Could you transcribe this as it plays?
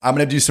I'm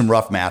going to do some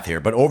rough math here,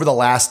 but over the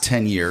last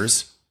 10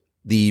 years,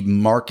 the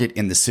market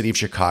in the city of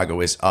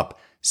Chicago is up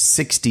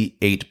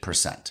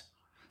 68%.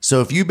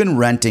 So if you've been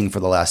renting for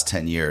the last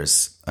 10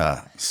 years,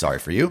 sorry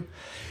for you.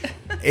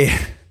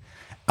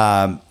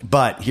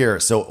 But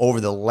here, so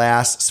over the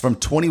last, from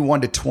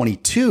 21 to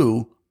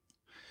 22,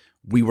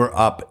 we were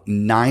up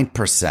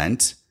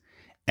 9%.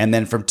 And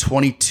then from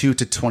 22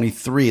 to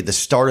 23, the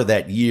start of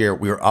that year,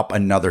 we were up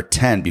another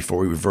 10 before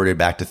we reverted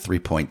back to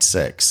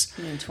 3.6.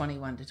 You mean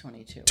 21 to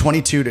 22?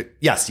 22 to,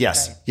 yes.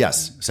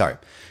 Mm-hmm. Sorry.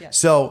 Yes.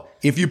 So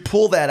if you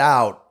pull that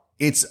out,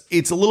 it's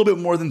a little bit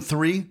more than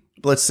 3.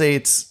 Let's say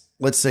it's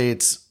 4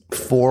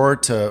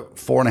 to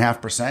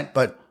 4.5%,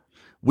 but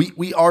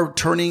we are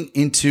turning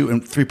into,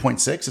 and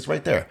 3.6, it's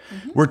right there.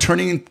 Mm-hmm. We're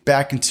turning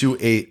back into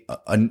a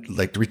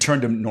like return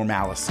to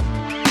normalcy.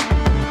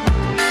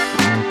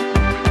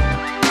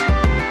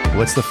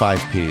 What's the 5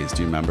 Ps?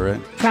 Do you remember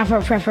it?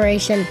 Proper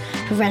preparation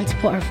prevents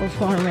poor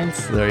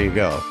performance. There you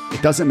go.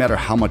 It doesn't matter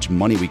how much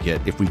money we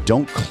get. If we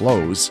don't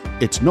close,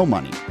 it's no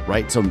money,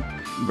 right? So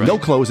no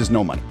close is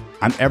no money.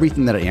 I'm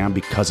everything that I am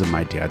because of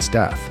my dad's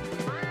death.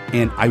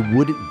 And I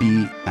wouldn't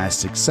be as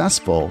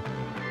successful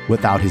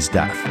without his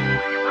death.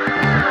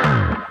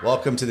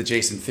 Welcome to the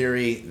Jason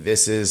Theory.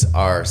 This is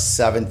our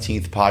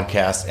 17th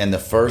podcast and the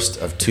first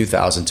of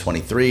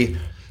 2023.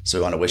 So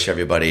we want to wish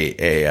everybody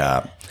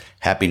a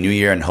Happy New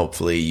Year, and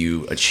hopefully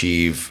you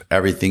achieve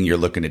everything you're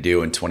looking to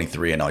do in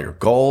 23 and all your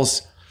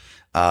goals.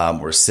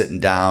 We're sitting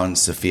down,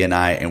 Sophia and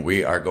I, and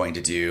we are going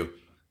to do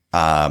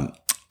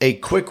a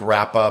quick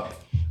wrap up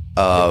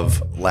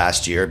of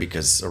last year,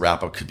 because a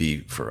wrap up could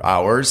be for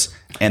hours,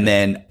 and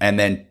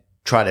then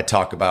try to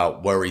talk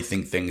about where we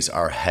think things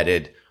are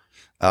headed,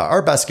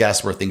 our best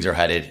guess where things are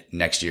headed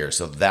next year.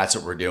 So that's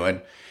what we're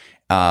doing.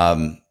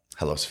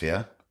 Hello,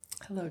 Sophia.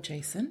 Hello,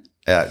 Jason.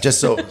 Just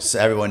so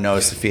everyone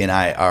knows, Sophia and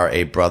I are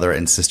a brother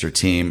and sister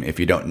team. If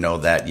you don't know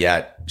that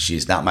yet,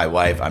 she's not my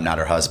wife. I'm not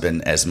her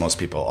husband, as most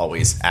people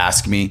always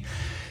ask me.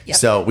 Yep.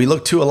 So we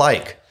look too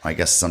alike. I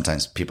guess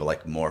sometimes people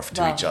like morph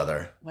to each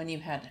other. When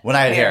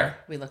I had hair,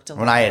 we looked alike.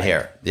 When I had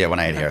hair. Yeah, when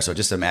I had hair. So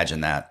just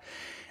imagine that.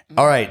 Mm-hmm.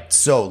 All right.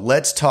 So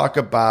let's talk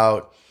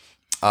about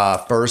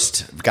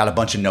first. I've got a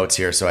bunch of notes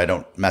here so I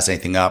don't mess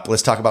anything up.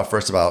 Let's talk about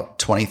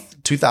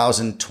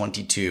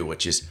 2022,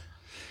 which is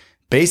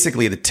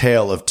basically the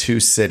tale of two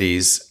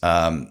cities.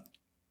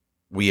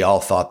 We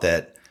all thought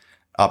that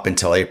up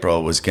until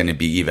April was going to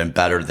be even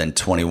better than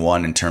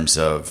 21 in terms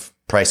of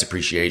price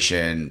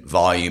appreciation,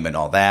 volume, and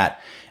all that.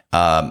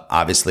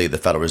 Obviously, the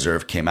Federal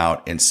Reserve came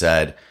out and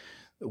said,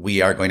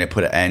 we are going to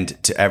put an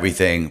end to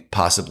everything,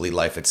 possibly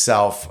life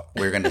itself.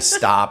 We're going to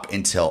stop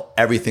until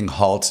everything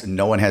halts,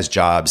 no one has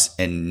jobs,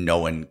 and no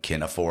one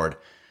can afford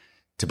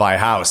to buy a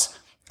house.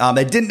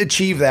 They didn't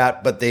achieve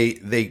that, but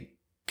they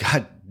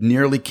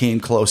nearly came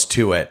close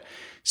to it.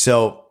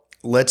 So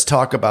let's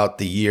talk about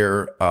the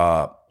year.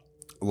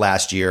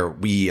 Last year,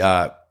 we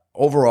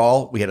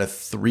overall we had a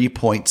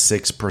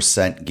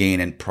 3.6% gain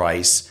in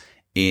price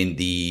in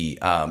the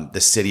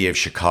city of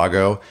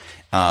Chicago.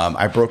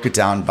 I broke it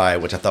down by,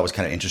 which I thought was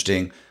kind of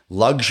interesting.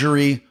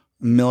 Luxury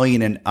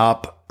million and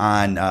up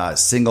on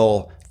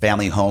single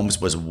family homes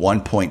was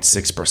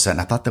 1.6%.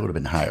 I thought that would have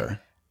been higher.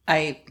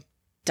 I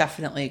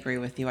definitely agree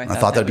with you. I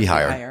thought that'd be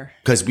higher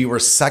because we were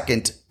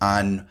second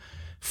on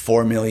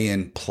 4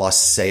 million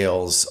plus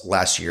sales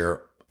last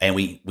year, and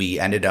we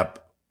ended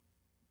up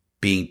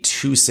being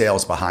 2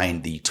 sales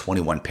behind the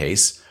 21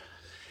 pace.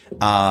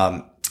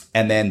 And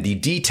then the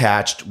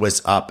detached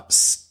was up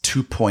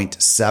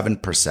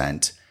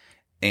 2.7%,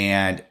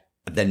 and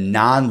the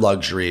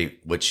non-luxury,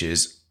 which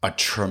is a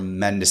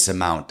tremendous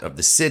amount of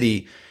the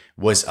city,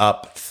 was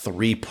up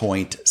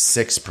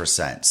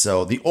 3.6%.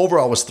 So the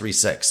overall was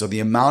 3.6. So the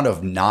amount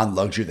of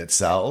non-luxury that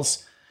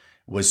sells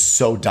was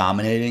so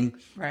dominating,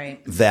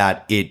 right,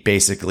 that it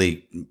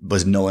basically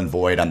was null and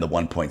void on the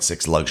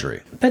 1.6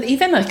 luxury. But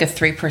even like a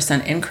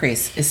 3%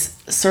 increase is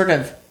sort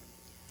of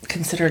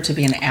considered to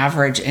be an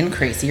average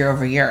increase year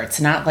over year.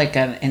 It's not like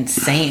an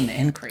insane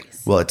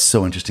increase. Well, it's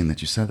so interesting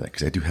that you said that,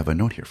 because I do have a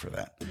note here for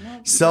that.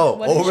 Well, so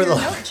what is your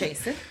note,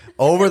 Jason?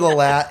 Over the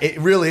last, it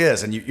really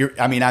is, and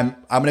I'm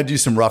going to do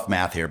some rough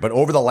math here, but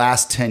over the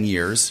last 10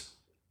 years,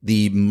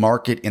 the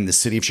market in the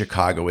city of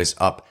Chicago is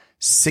up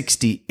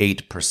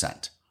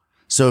 68%.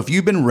 So if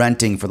you've been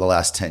renting for the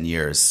last 10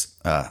 years,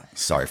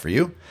 sorry for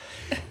you.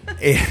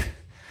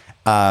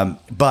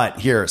 But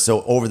here,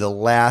 so over the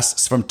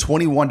last, from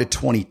 21 to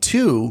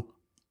 22,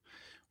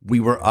 we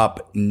were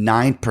up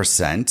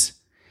 9%.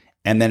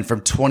 And then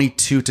from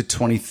 22 to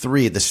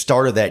 23, the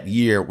start of that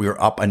year, we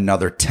were up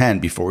another 10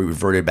 before we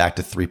reverted back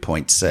to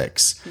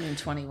 3.6. You mean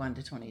 21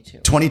 to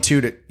 22?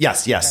 22 to,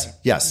 yes. Right.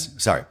 Mm-hmm.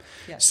 Sorry.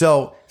 Yes.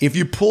 So if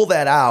you pull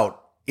that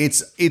out,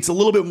 it's a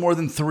little bit more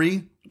than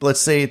 3.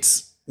 Let's say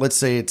it's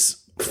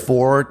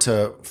 4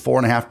 to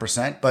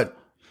 4.5%, but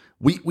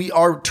We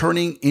are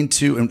turning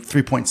into, and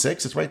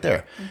 3.6 is right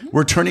there.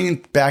 We're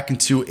turning back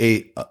into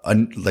a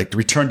like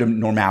return to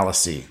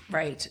normalcy.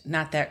 Right.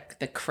 Not that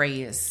the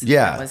craze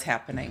Yeah. was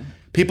happening.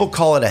 People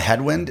call it a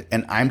headwind,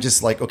 and I'm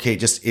just like, okay,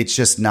 it's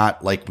just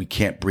not like we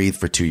can't breathe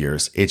for 2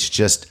 years. It's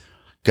just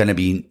going to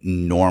be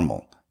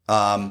normal.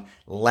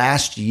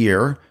 Last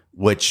year,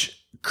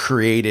 which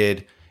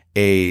created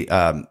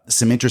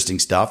some interesting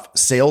stuff,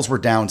 sales were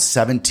down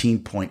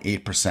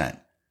 17.8%.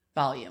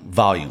 Volume.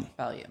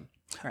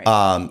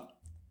 Right.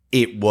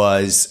 It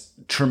was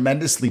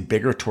tremendously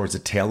bigger towards the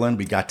tail end.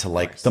 We got to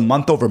like the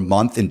month over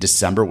month in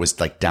December was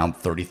like down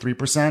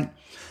 33%,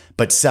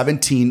 but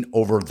 17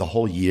 over the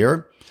whole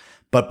year,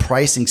 but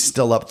pricing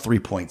still up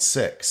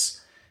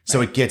 3.6.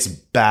 So it gets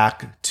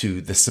back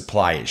to the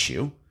supply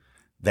issue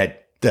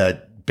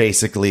that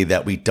basically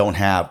that we don't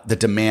have. The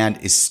demand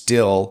is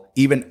still,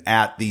 even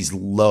at these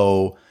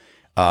low,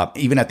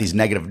 even at these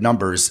negative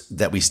numbers,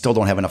 that we still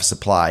don't have enough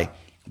supply.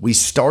 We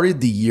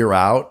started the year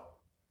out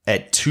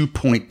at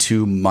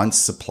 2.2 months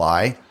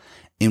supply,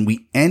 and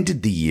we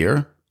ended the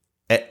year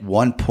at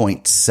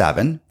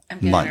 1.7 I'm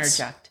going months.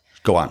 to interject.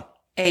 Go on.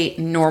 A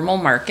normal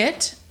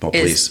market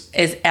is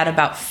at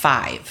about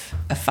 5.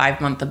 A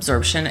 5-month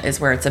absorption is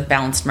where it's a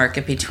balanced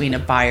market between a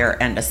buyer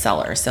and a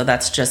seller. So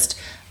that's just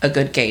a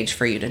good gauge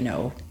for you to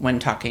know when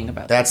talking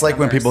about That's like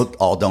numbers. when people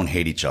all don't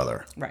hate each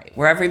other. Right.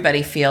 Where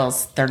everybody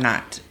feels they're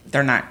not,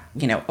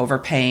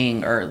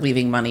 overpaying or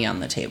leaving money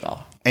on the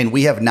table. And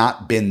we have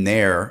not been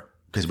there,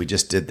 because we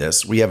just did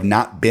this. We have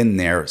not been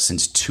there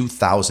since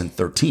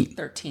 2013.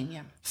 13,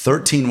 yeah.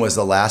 13 was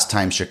the last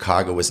time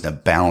Chicago was in a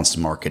balanced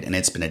market, and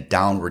it's been a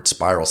downward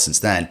spiral since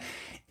then.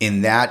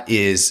 And that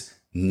is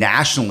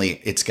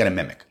nationally, it's going to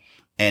mimic.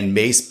 And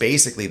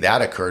basically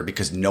that occurred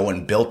because no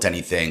one built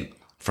anything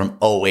from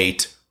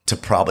 08 to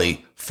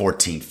probably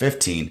 14,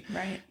 15.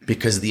 Right.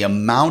 Because the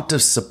amount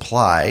of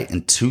supply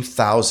in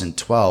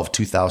 2012,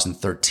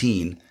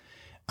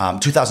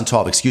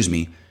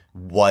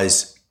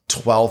 was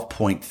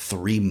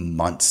 12.3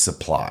 months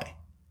supply.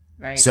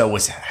 Right. So it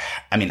was,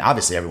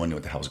 obviously everyone knew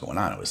what the hell was going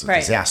on. It was a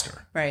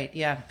disaster. Right.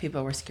 Yeah.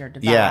 People were scared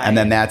to buy. Yeah. And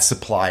then that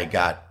supply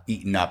got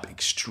eaten up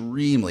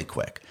extremely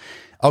quick.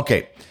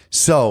 Okay.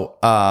 So,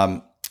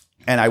 and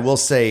I will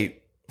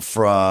say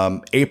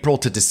from April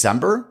to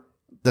December,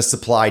 the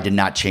supply did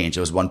not change.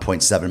 It was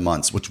 1.7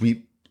 months, which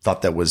we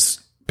thought that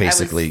was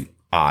basically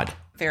odd.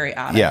 Very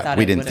odd. Yeah.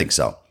 We didn't think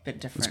so.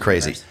 It's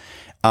crazy.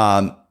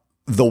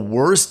 The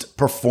worst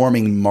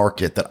performing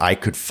market that I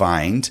could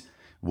find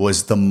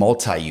was the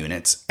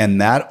multi-units, and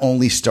that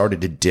only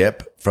started to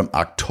dip from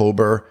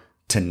October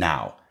to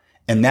now.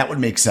 And that would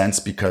make sense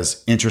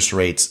because interest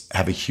rates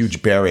have a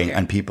huge bearing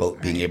on people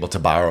being able to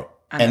borrow.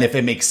 And if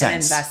it makes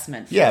sense. An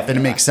investment. Yeah, if it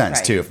makes sense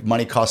too. If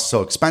money costs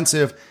so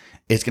expensive,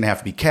 it's going to have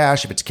to be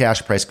cash. If it's cash,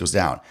 the price goes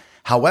down.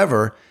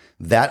 However,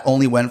 that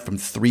only went from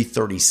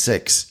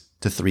 336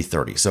 to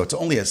 330. So it's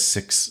only a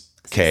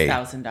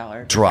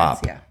 $6,000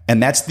 drop. Yeah.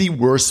 And that's the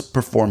worst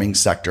performing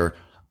sector.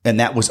 And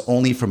that was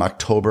only from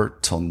October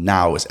till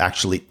now. Is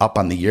actually up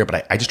on the year.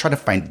 But I just tried to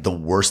find the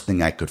worst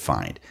thing I could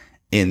find.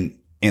 And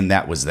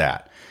that was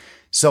that.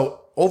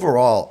 So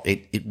overall,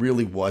 it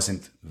really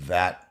wasn't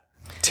that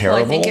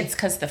terrible. Well, I think it's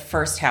because the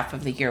first half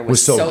of the year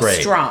was so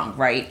strong,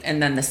 right?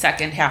 And then the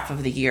second half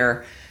of the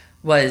year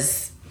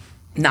was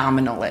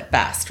nominal at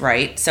best,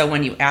 right? So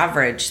when you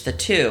average the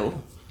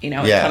two, it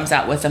comes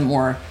out with a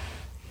more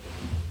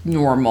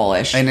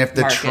normal-ish. And if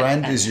the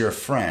trend is your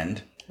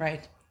friend,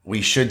 right,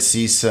 we should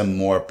see some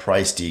more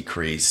price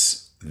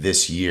decrease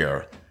this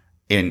year.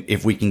 And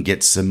if we can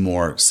get some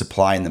more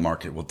supply in the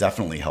market, will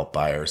definitely help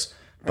buyers.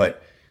 Right.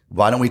 But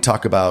why don't we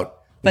talk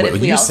about what you said? But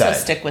if we also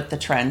stick with the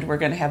trend, we're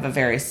going to have a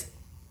very,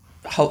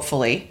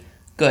 hopefully,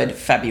 good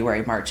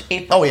February, March,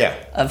 April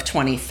of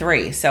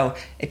 23. So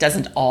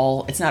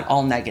it's not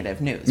all negative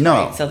news.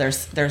 No. Right? So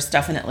there's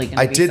definitely going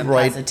to be some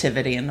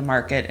positivity in the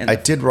market. I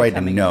did write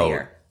a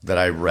note that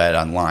I read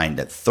online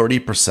that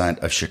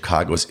 30% of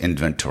Chicago's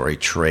inventory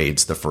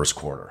trades the first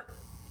quarter.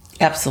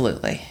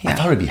 Absolutely. Yeah. I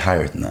thought it'd be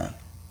higher than that.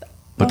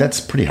 But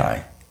that's pretty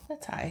high.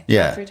 That's high.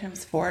 Yeah. 3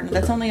 times 4.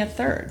 That's only a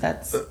third.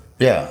 That's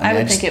yeah. I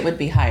would think it would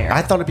be higher.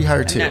 I thought it'd be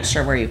higher too. I'm not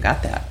sure where you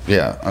got that.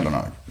 Yeah, I don't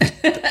know.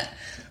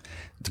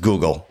 It's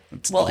Google.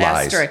 We'll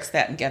asterisk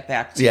that and get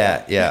back to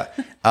it. Yeah.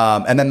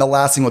 And then the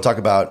last thing we'll talk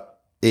about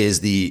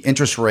is the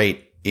interest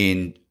rate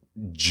in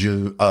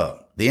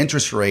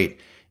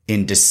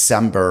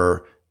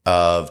December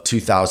of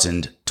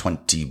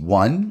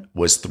 2021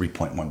 was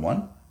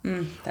 3.11.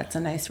 That's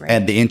a nice rate.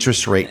 And the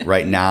interest rate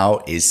right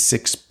now is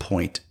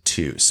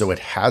 6.2. So it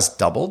has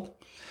doubled.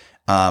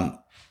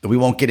 We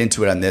won't get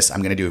into it on this.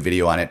 I'm going to do a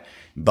video on it.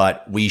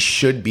 But we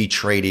should be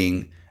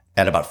trading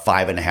at about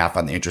 5.5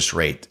 on the interest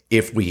rate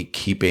if we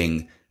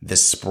keeping the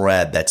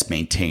spread that's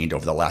maintained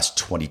over the last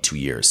 22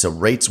 years. So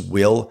rates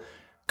will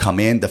come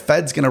in. The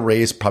Fed's going to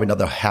raise probably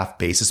another half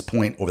basis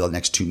point over the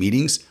next 2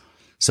 meetings.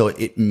 So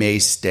it may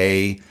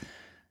stay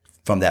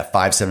from that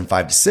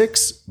 5.75 to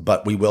 6,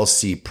 but we will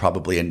see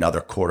probably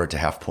another quarter to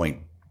half point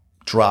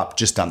drop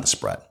just on the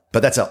spread.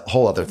 But that's a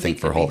whole other thing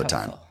for a whole other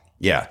time.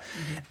 Yeah.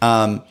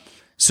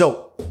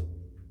 So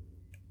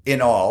in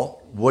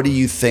all, what do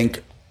you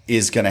think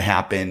is going to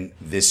happen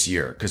this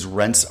year? Because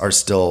rents are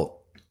still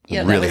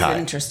really high. An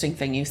interesting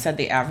thing. You said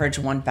the average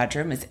one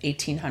bedroom is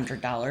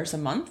 $1,800 a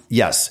month.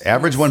 Yes,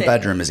 average one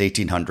bedroom is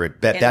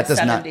 $1,800. That does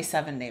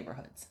 77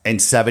 neighborhoods. In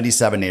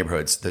 77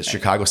 neighborhoods, the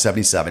Chicago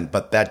 77,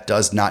 but that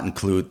does not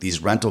include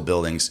these rental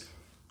buildings,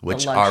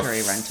 which are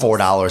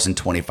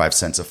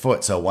 $4.25 a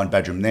foot. So one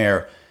bedroom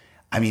there.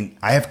 I mean,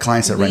 I have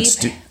clients that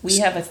rent.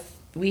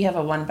 We have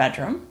a one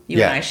bedroom.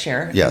 You and I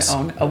share. Yes.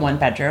 And own a one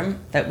bedroom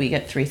that we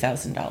get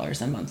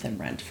 $3,000 a month in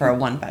rent for a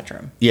one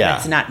bedroom. Yeah.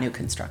 It's not new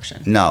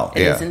construction. No.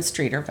 It is in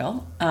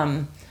Streeterville.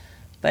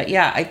 But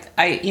yeah,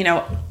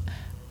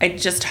 I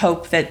just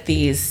hope that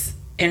these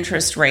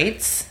interest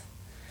rates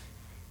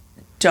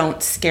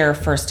don't scare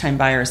first time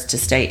buyers to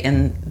stay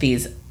in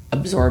these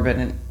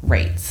exorbitant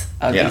rates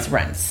of these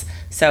rents.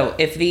 So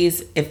if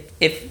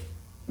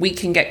we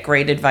can get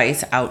great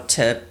advice out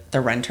to the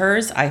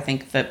renters, I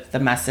think that the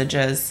message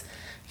is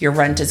your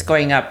rent is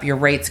going up, your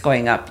rate's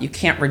going up. You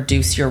can't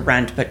reduce your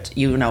rent, but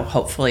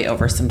hopefully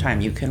over some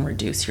time you can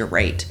reduce your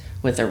rate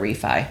with a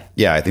refi.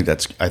 Yeah, I think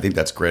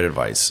that's great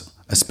advice,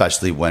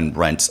 especially when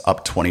rent's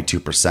up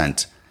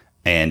 22%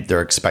 and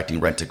they're expecting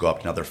rent to go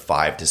up another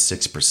 5 to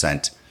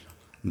 6%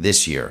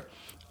 this year.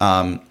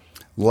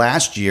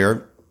 Last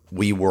year,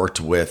 we worked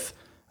with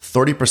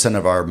 30%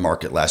 of our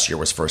market last year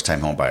was first-time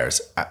home buyers.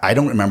 I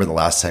don't remember the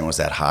last time it was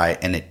that high,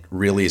 and it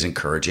really is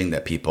encouraging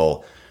that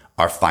people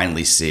are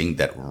finally seeing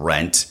that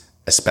rent,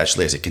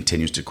 especially as it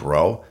continues to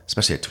grow,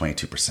 especially at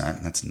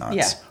 22%. That's nuts.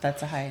 Yeah,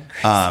 that's a high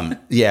increase.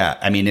 Yeah,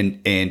 I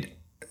mean, and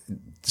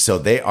so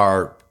they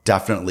are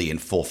definitely in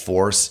full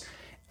force.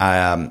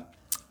 I'm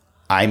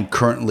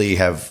currently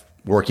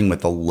working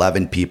with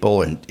 11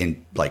 people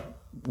and like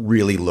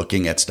really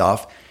looking at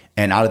stuff.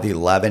 And out of the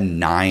 11,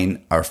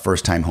 9 are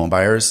first-time home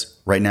buyers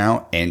right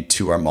now, and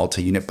 2 are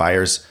multi-unit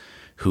buyers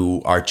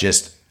who are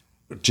just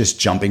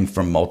jumping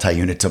from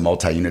multi-unit to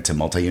multi-unit to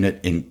multi-unit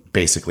in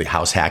basically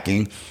house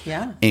hacking.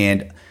 Yeah.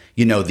 And,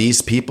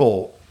 these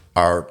people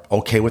are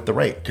okay with the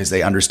rate because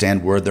they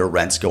understand where their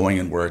rent's going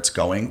and where it's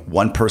going.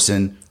 One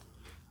person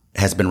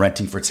has been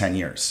renting for 10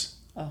 years.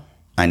 Oh.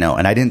 I know.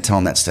 And I didn't tell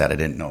them that stat. I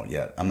didn't know it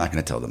yet. I'm not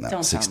going to tell them that.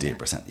 Don't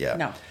 68%. Yeah.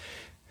 No.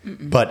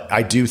 Mm-mm. But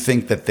I do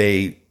think that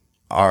they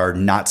are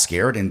not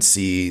scared and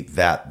see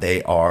that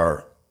they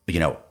are,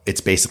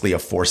 it's basically a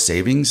forced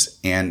savings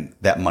and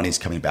that money's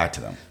coming back to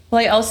them. Well,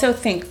 I also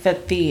think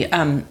that the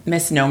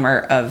misnomer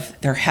of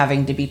there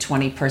having to be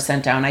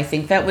 20% down, I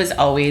think that was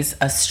always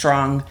a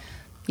strong,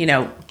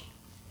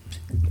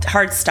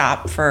 hard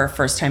stop for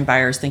first-time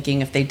buyers,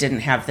 thinking if they didn't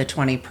have the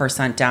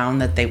 20% down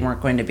that they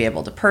weren't going to be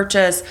able to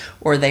purchase,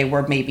 or they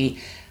were maybe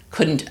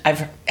couldn't.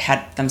 I've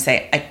had them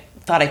say, I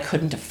thought I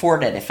couldn't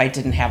afford it if I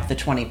didn't have the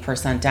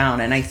 20%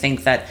 down. And I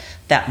think that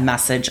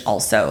message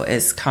also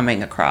is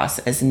coming across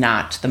as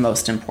not the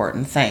most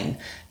important thing.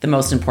 The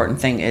most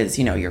important thing is,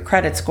 your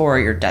credit score,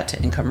 your debt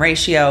to income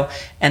ratio,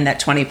 and that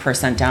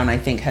 20% down, I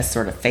think, has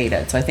sort of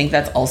faded. So I think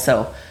that's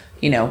also,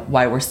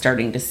 why we're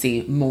starting to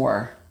see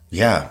more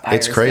buyers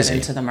it's crazy get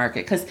into the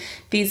market. Because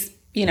these,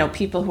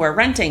 people who are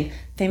renting,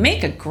 they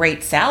make a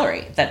great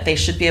salary that they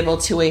should be able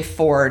to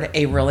afford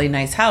a really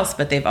nice house,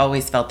 but they've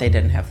always felt they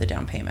didn't have the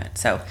down payment.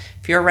 So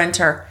if you're a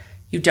renter,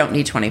 you don't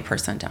need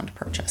 20% down to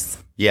purchase.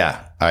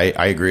 Yeah, I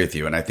agree with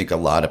you. And I think a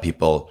lot of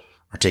people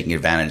are taking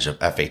advantage of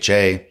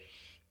FHA.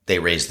 They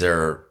raised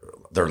their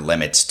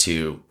limits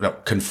to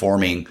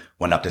conforming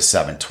went up to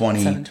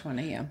 720.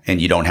 720, yeah.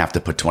 And you don't have to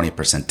put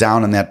 20%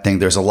 down on that thing.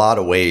 There's a lot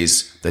of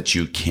ways that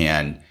you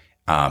can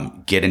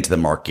get into the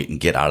market and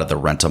get out of the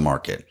rental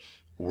market.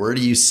 Where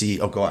do you see?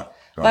 Oh, go on.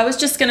 Well, I was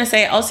just going to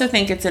say, I also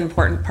think it's an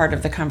important part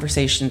of the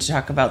conversation to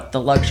talk about the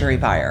luxury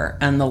buyer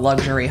and the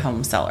luxury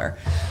home seller.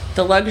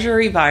 The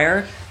luxury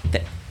buyer,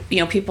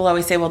 people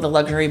always say, well, the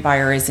luxury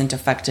buyer isn't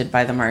affected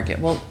by the market.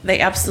 Well, they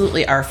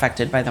absolutely are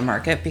affected by the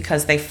market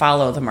because they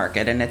follow the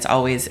market and it's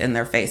always in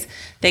their face.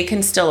 They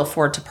can still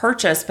afford to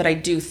purchase, but I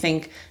do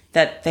think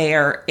that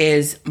there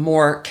is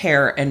more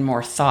care and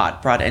more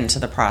thought brought into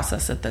the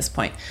process at this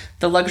point.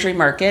 The luxury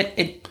market,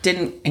 it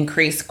didn't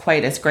increase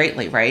quite as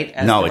greatly, right?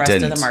 As no, the rest it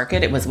didn't. Of the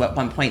market, it was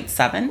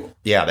 1.7?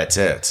 Yeah, that's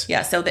it.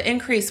 Yeah, so the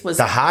increase was...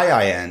 The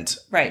high end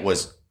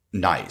was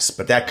nice,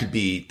 but that could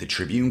be the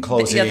Tribune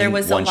closing. Yeah, there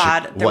was a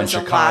lot of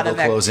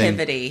closing.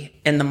 Activity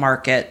in the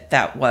market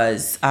that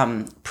was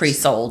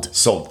pre-sold.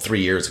 Sold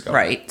 3 years ago.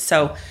 Right.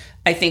 So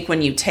I think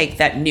when you take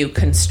that new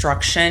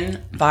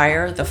construction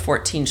buyer, the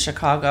 14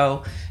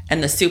 Chicago,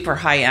 and the super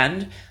high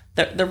end,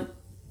 the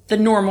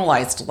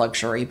normalized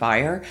luxury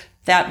buyer,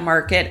 that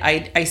market,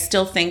 I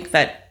still think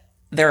that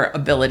their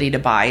ability to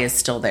buy is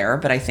still there,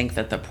 but I think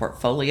that the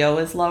portfolio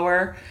is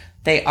lower.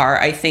 They are,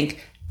 I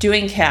think,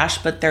 doing cash,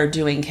 but they're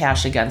doing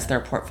cash against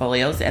their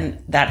portfolios,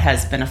 and that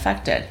has been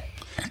affected.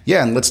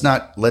 Yeah, and let's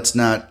not.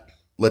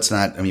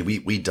 I mean,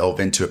 we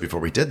dove into it before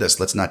we did this.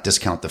 Let's not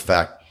discount the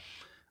fact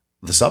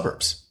the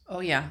suburbs.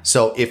 Oh yeah.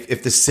 So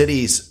if the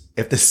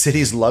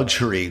city's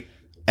luxury,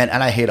 and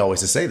I hate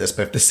always to say this,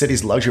 but if the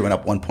city's luxury went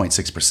up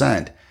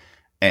 1.6%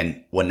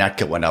 and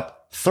Winnetka went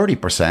up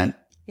 30%,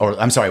 Or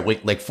I'm sorry,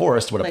 Lake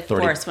Forest went up 30.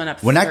 Lake Forest went up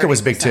 30%. Winnetka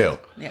was big too.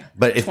 Yeah.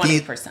 But if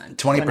 20%.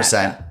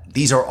 20%,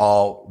 these are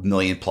all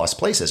million plus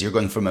places. You're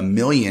going from 1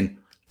 million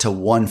to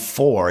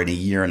 1.4 in a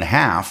year and a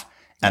half,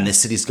 and the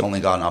city's only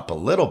gone up a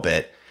little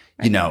bit.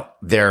 Right. You know,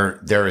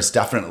 there is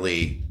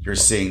definitely, you're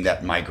seeing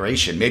that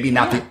migration. Maybe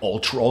not the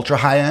ultra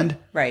high end,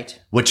 right?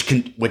 Which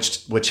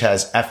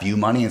has FU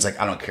money. It's like,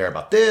 I don't care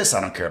about this.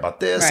 I don't care about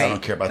this. Right. I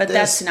don't care about this. But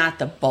that's not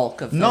the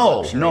bulk of the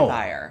luxury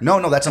buyer.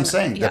 No, that's what I'm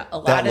saying. Yeah,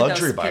 that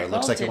luxury buyer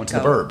looks like it went to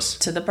the burbs.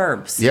 To the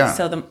burbs. Yeah.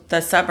 So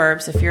the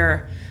suburbs.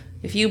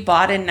 If you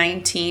bought in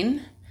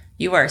 19,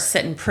 you are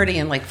sitting pretty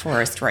in Lake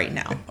Forest right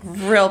now.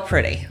 Real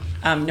pretty.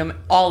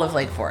 All of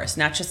Lake Forest,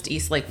 not just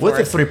East Lake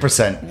Forest. With a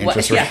 3%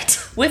 interest rate. Yeah,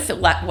 with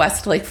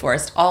West Lake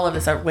Forest, all of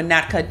us are.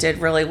 Winnetka did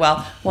really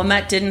well.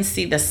 Wilmette didn't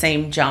see the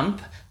same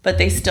jump, but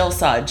they still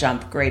saw a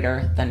jump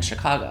greater than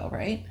Chicago,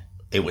 right?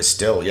 It was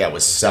still, it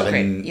was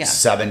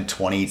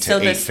 720 to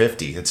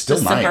 850. It's still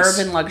nice. The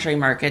suburban luxury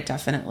market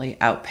definitely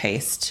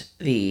outpaced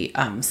the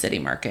city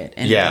market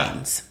in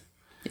gains.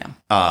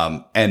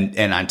 Yeah.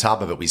 And on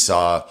top of it, we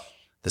saw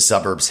the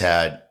suburbs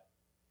had,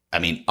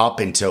 up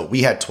until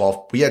we had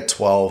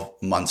 12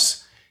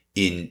 months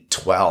in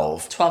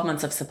 12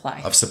 months of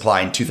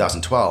supply in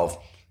 2012.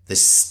 The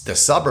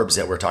suburbs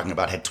that we're talking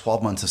about had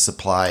 12 months of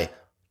supply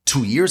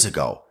 2 years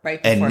ago. Right.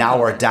 And now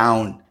we're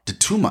down to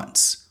 2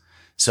 months.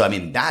 So,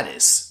 that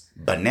is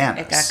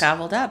bananas. It got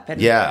gobbled up.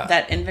 And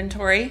that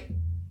inventory,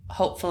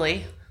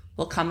 hopefully,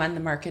 will come on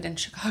the market in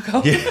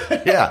Chicago.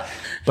 Yeah.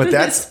 But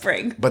that's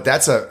spring. But I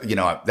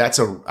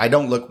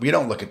don't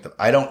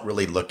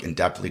really look in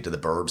depthly to the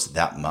burbs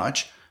that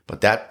much.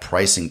 But that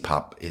pricing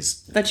pop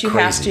is But you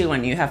crazy. have to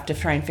when you have to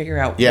try and figure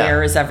out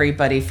where is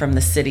everybody from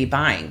the city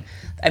buying.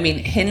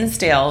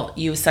 Hinsdale,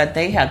 you said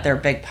they had their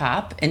big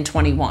pop in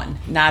 21,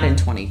 not in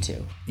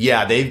 22.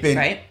 Yeah, they've been,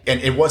 right?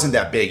 And it wasn't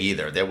that big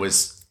either.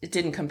 It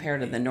didn't compare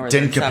to the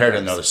northern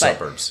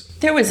suburbs.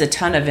 There was a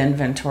ton of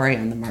inventory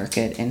on the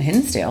market in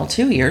Hinsdale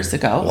 2 years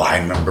ago. Well, I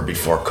remember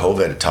before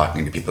COVID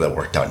talking to people that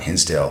worked out in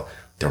Hinsdale,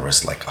 there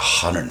was like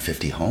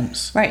 150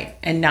 homes. Right.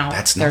 And now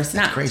there's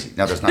not. Crazy.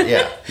 Now there's not.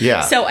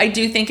 Yeah. So I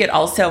do think it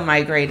also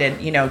migrated,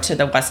 to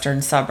the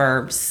western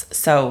suburbs.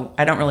 So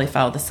I don't really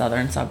follow the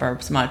southern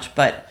suburbs much,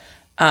 but,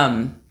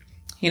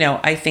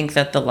 I think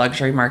that the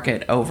luxury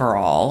market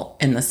overall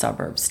in the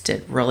suburbs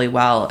did really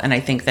well. And I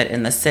think that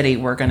in the city,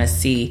 we're going to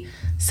see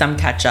some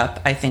catch up.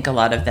 I think a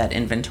lot of that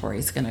inventory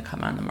is going to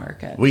come on the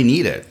market. We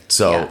need it.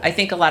 So I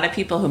think a lot of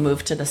people who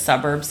moved to the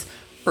suburbs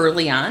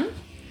early on,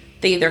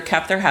 they either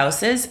kept their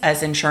houses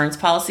as insurance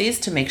policies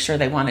to make sure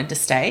they wanted to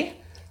stay.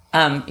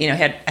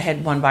 I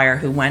had one buyer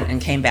who went and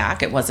came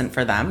back. It wasn't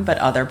for them, but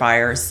other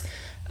buyers,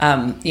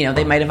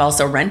 they might have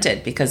also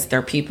rented because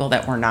they're people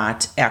that were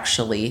not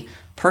actually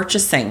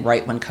purchasing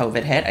right when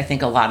COVID hit. I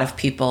think a lot of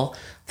people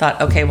thought,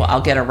 okay, well,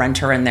 I'll get a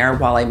renter in there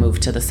while I move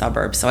to the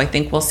suburbs. So I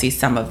think we'll see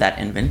some of that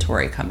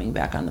inventory coming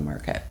back on the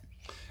market.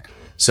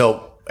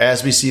 So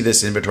as we see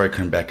this inventory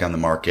coming back on the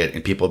market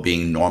and people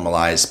being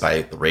normalized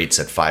by the rates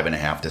at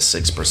 5.5% to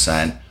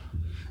 6%,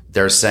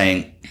 they're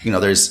saying,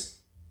 there's,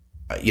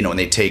 when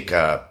they take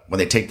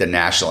the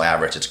national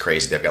average, it's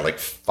crazy. They've got like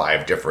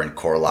 5 different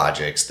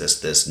CoreLogics,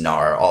 this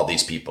NAR, all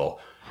these people.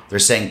 They're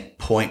saying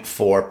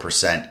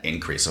 0.4%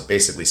 increase. So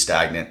basically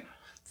stagnant.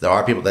 There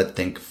are people that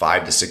think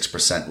 5 to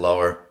 6%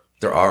 lower.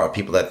 There are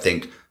people that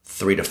think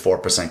 3 to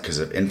 4% because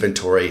of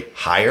inventory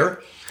higher.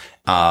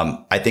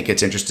 I think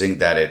it's interesting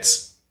that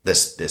it's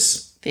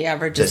the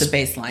average is the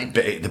baseline.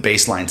 The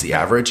baseline's the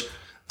average.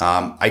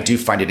 I do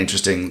find it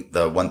interesting.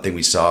 The one thing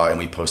we saw, and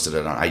we posted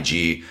it on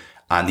IG,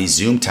 on these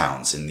Zoom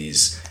towns and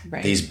these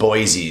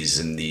Boise's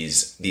and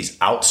these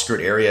outskirt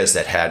areas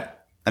that had,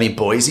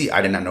 Boise,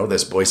 I did not know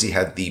this. Boise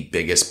had the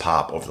biggest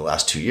pop over the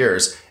last 2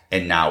 years.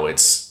 And now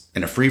it's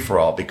in a free for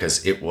all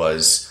because it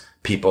was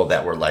people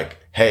that were like,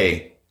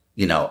 hey,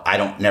 I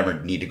don't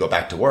never need to go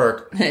back to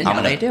work. They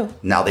do.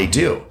 Now they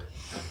do.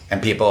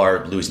 And people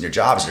are losing their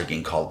jobs. They're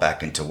getting called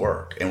back into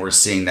work. And we're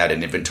seeing that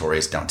in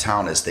inventories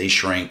downtown as they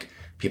shrink.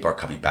 People are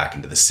coming back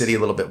into the city a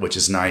little bit, which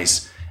is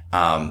nice.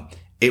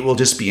 It will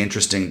just be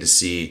interesting to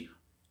see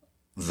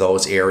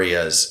those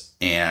areas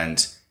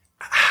and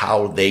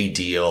how they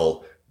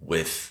deal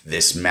with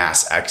this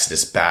mass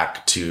exodus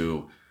back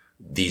to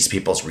these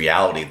people's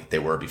reality that they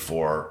were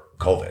before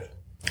COVID.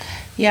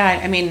 Yeah.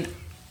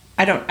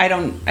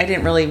 I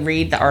didn't really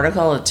read the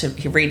article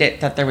to read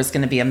it that there was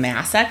going to be a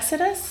mass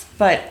exodus,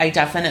 but I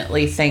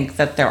definitely think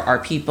that there are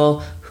people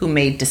who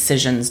made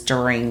decisions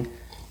during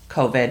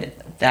COVID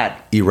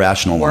that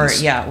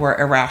were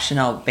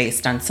irrational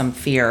based on some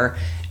fear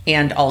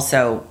and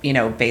also,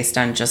 based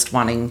on just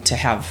wanting to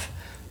have,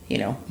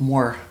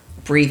 more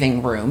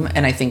breathing room.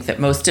 And I think that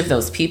most of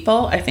those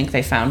people,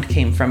 they found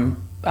came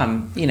from,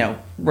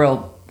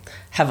 real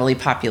heavily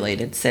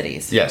populated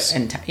cities. Yes.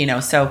 And,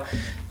 so,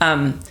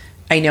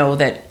 I know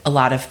that a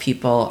lot of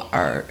people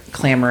are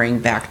clamoring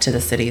back to the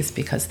cities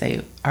because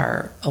they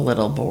are a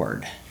little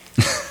bored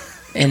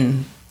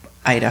in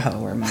Idaho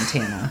or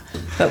Montana.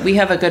 But we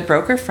have a good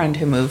broker friend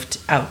who moved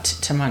out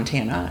to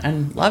Montana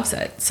and loves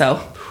it. So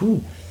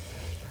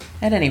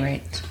At any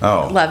rate.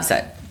 Oh. Loves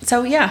it.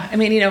 So, yeah, I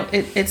mean,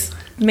 it's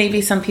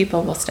maybe some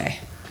people will stay.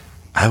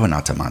 I went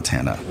out to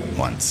Montana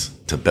once,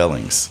 to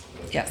Billings.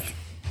 Yes.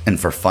 And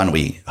for fun,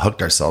 we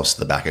hooked ourselves to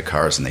the back of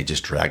cars and they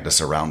just dragged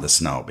us around the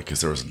snow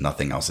because there was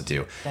nothing else to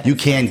do. You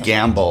can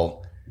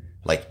gamble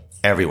like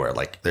everywhere.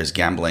 Like there's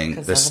gambling.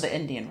 Because of the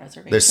Indian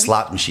reservation. There's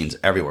slot machines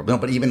everywhere. No,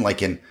 but even like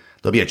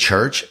there'll be a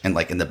church and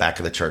like in the back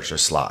of the church,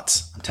 there's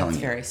slots. I'm telling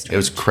you. Very strange. It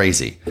was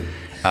crazy.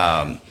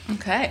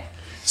 Okay.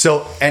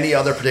 So any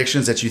other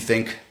predictions that you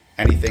think,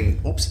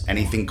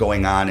 anything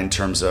going on in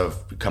terms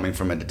of coming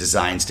from a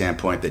design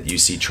standpoint that you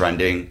see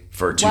trending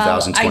for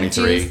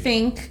 2023? Well, I do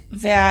think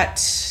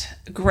that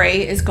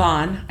gray is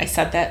gone. I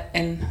said that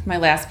in my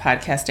last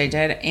podcast I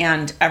did.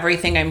 And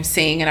everything I'm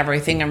seeing and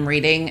everything I'm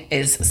reading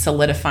is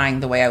solidifying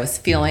the way I was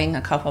feeling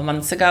a couple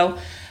months ago.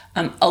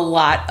 A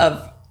lot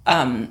of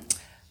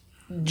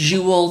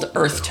jeweled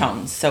earth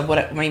tones. So what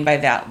I mean by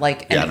that,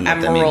 like an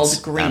emerald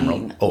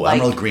green.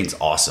 Emerald green's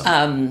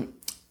awesome.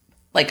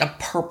 Like a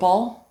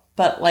purple.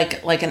 But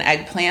like an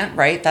eggplant,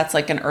 right? That's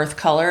like an earth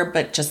color,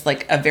 but just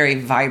like a very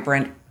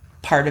vibrant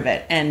part of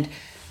it. And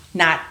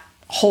not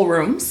whole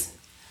rooms,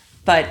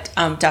 but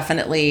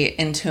definitely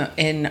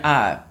in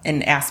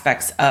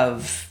aspects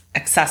of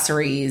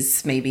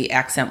accessories, maybe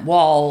accent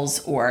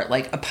walls, or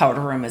like a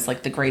powder room is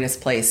like the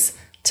greatest place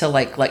to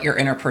like let your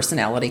inner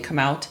personality come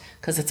out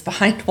because it's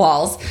behind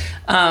walls.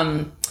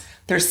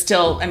 There's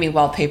still,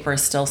 wallpaper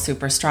is still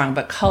super strong,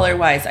 but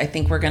color-wise, I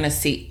think we're going to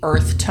see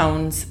earth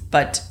tones,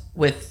 but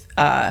with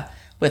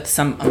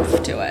some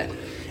oomph to it.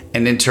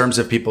 And in terms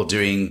of people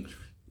doing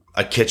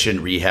a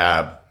kitchen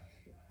rehab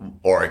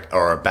or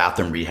a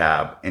bathroom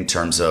rehab, in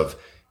terms of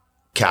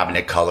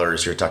cabinet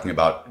colors, you're talking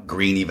about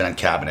green even on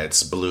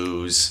cabinets,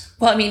 blues.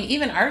 Well,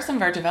 even some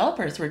of our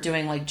developers were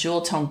doing like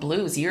jewel tone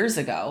blues years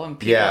ago, and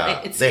people,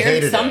 it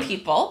scared some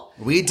people.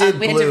 We did blue.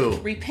 We had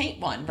to repaint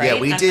one, right?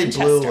 Yeah, we did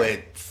blue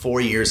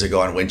 4 years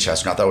ago on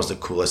Winchester, and I thought it was the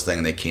coolest thing.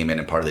 And they came in,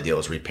 and part of the deal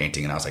was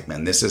repainting, and I was like,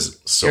 man, this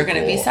is so You're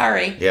going to be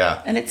sorry.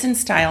 Yeah. And it's in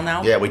style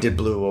now. Yeah, we did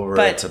blue over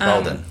at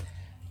Belden.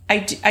 I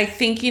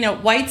think,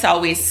 white's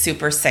always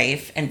super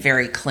safe and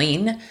very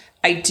clean.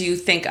 I do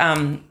think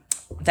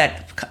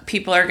that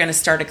people are going to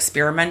start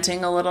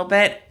experimenting a little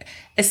bit.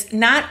 It's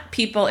not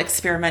people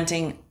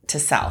experimenting to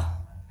sell.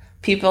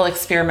 People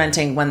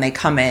experimenting when they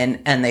come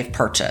in and they've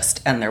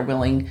purchased and they're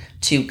willing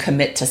to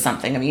commit to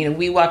something.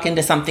 We walk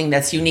into something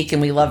that's unique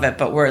and we love it,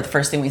 but the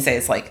first thing we say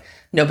is like,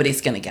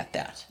 nobody's going to get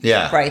that.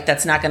 Yeah. Right?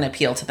 That's not going to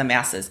appeal to the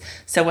masses.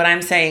 So what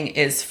I'm saying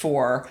is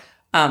for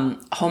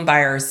home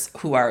buyers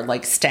who are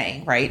like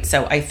staying, right?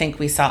 So I think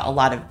we saw a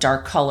lot of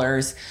dark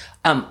colors.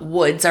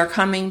 Woods are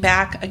coming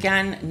back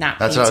again, not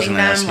painting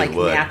them, like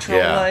natural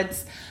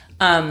woods.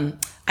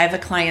 I have a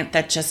client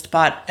that just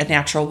bought a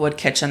natural wood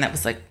kitchen that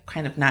was like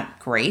kind of not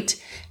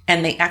great.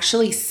 And they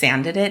actually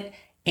sanded it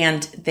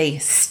and they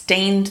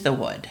stained the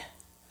wood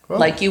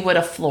like you would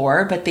a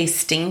floor, but they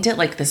stained it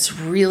like this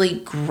really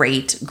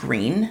great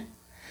green,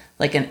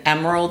 like an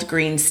emerald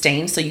green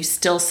stain. So you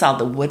still saw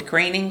the wood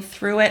graining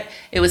through it.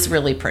 It was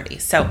really pretty.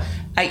 So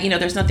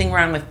there's nothing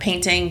wrong with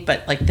painting,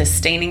 but like the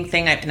staining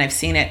thing, I've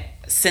seen it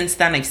since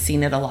then. I've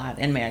seen it a lot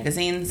in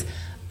magazines.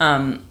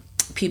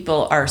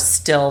 People are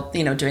still,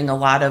 doing a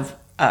lot of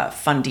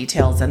fun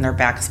details in their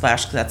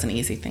backsplash because that's an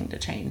easy thing to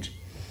change.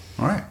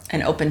 All right.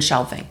 And open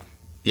shelving.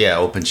 Yeah,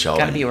 open shelving.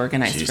 Got to be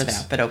organized for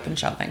that, but open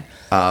shelving.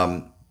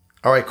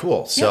 All right,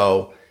 cool.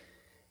 So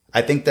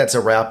I think that's a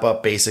wrap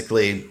up.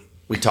 Basically,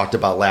 we talked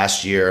about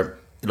last year.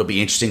 It'll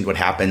be interesting what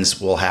happens.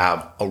 We'll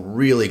have a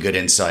really good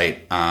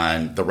insight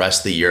on the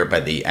rest of the year by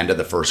the end of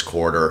the first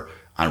quarter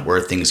on where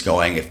things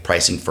going, if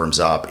pricing firms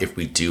up, if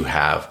we do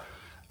have.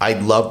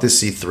 I'd love to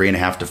see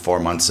 3.5 to 4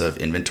 months of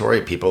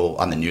inventory. People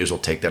on the news will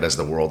take that as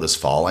the world is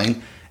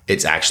falling.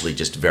 It's actually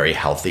just very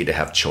healthy to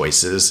have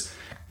choices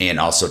and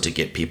also to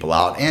get people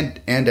out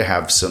and to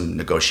have some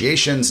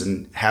negotiations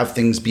and have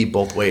things be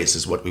both ways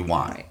is what we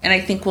want. And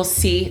I think we'll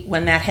see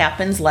when that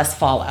happens, less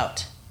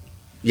fallout.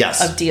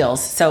 Yes. Of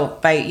deals. So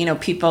by,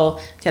 people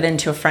get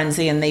into a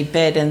frenzy and they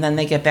bid and then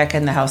they get back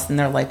in the house and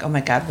they're like, oh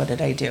my God, what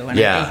did I do? And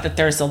I think that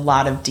there's a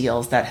lot of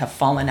deals that have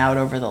fallen out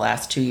over the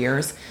last 2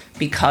 years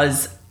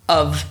because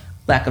of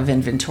lack of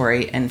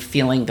inventory and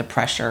feeling the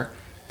pressure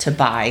to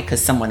buy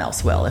because someone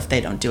else will if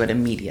they don't do it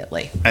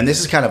immediately. And this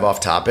is kind of off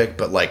topic,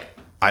 but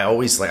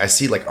I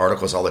see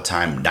articles all the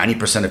time.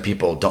 90% of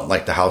people don't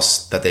like the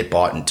house that they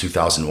bought in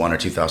 2001 or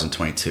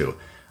 2022.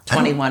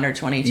 21 or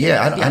 22.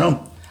 Yeah, I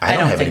don't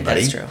have think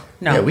anybody. That's true.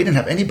 No. Yeah, we didn't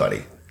have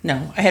anybody.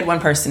 No, I had one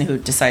person who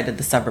decided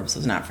the suburbs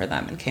was not for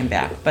them and came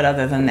back. But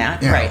other than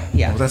that, right?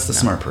 Yeah. Well, that's the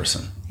smart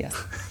person. Yes.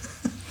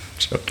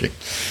 Joking.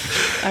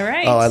 All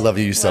right. Oh, I love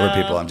you suburb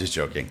people. I'm just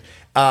joking.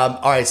 All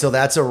right, so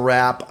that's a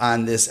wrap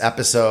on this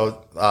episode.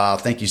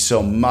 Thank you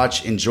so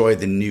much. Enjoy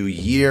the new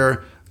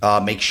year.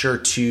 Make sure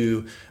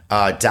to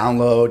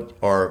download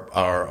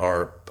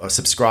or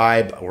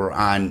subscribe. We're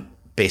on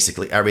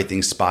basically everything,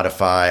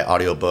 Spotify,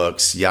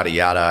 audiobooks, yada,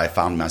 yada. I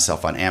found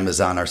ourselves on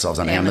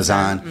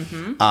Amazon.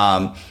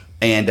 Mm-hmm.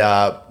 And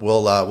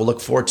we'll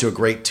look forward to a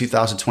great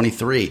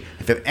 2023.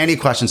 If you have any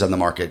questions on the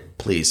market,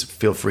 please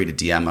feel free to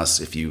DM us.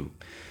 If you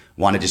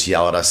want to just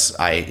yell at us,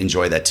 I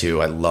enjoy that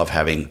too. I love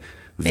having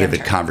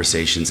vivid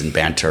conversations and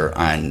banter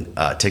on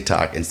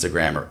TikTok,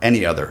 Instagram, or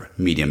any other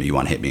medium you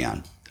want to hit me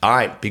on. All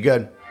right, be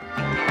good.